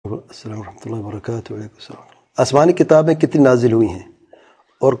السلام ورحمۃ اللہ وبرکاتہ. وعلیکم السلام. آسمانی کتابیں کتنی نازل ہوئی ہیں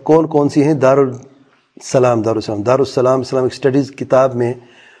اور کون کون سی ہیں؟ darussalam اسلامک اسٹڈیز کتاب میں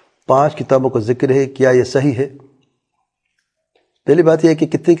 5 کتابوں کا ذکر ہے. کیا یہ صحیح ہے؟ پہلی بات یہ ہے کہ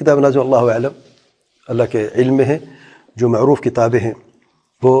کتنی کتابیں نازل اللہ اعلم، اللہ کے علم میں ہے. جو معروف کتابیں ہیں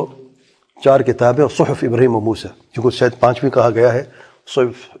وہ 4 کتابیں اور صحف ابراہیم و موسیٰ، جن کو شاید 5ویں کہا گیا ہے.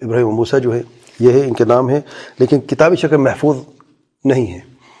 صحف ابراہیم و موسیٰ جو ہے یہ ہے، ان کے نام ہیں، لیکن کتابی شکل محفوظ نہیں ہے.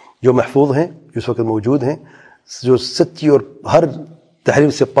 جو محفوظ ہیں، جو اس وقت موجود ہیں، جو سچی اور ہر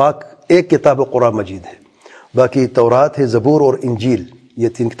تحریف سے پاک ایک کتاب قرآن مجید ہے. باقی تورات ہے، زبور اور انجیل، یہ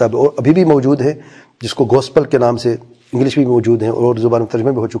 3 کتابیں اور ابھی بھی موجود ہیں، جس کو گوسپل کے نام سے انگلش میں بھی موجود ہیں اور زبان میں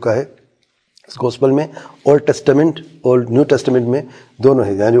ترجمہ بھی ہو چکا ہے. اس گوسپل میں اولڈ ٹیسٹمنٹ اور نیو ٹیسٹمنٹ میں دونوں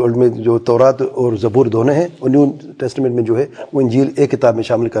ہیں، یعنی اولڈ میں جو تورات اور زبور دونوں ہیں، اور نیو ٹیسٹمنٹ میں جو ہے وہ انجیل ایک کتاب میں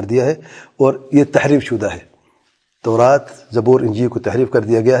شامل کر دیا ہے. اور یہ تحریف شدہ ہے. تورات، زبور، انجیل کو تحریف کر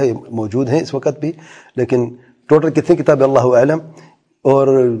دیا گیا ہے. موجود ہیں اس وقت بھی، لیکن ٹوٹل کتنی کتاب اللہ اعلم. اور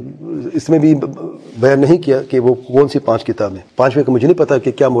اس میں بھی بیان نہیں کیا کہ وہ کون سی 5 کتابیں. 5ویں کا مجھے نہیں پتا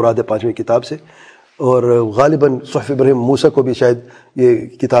کہ کیا مراد ہے 5ویں کتاب سے، اور غالباً صحف ابراہیم موسیٰ کو بھی شاید یہ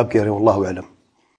کتاب کہہ رہے ہیں، اللہ اعلم.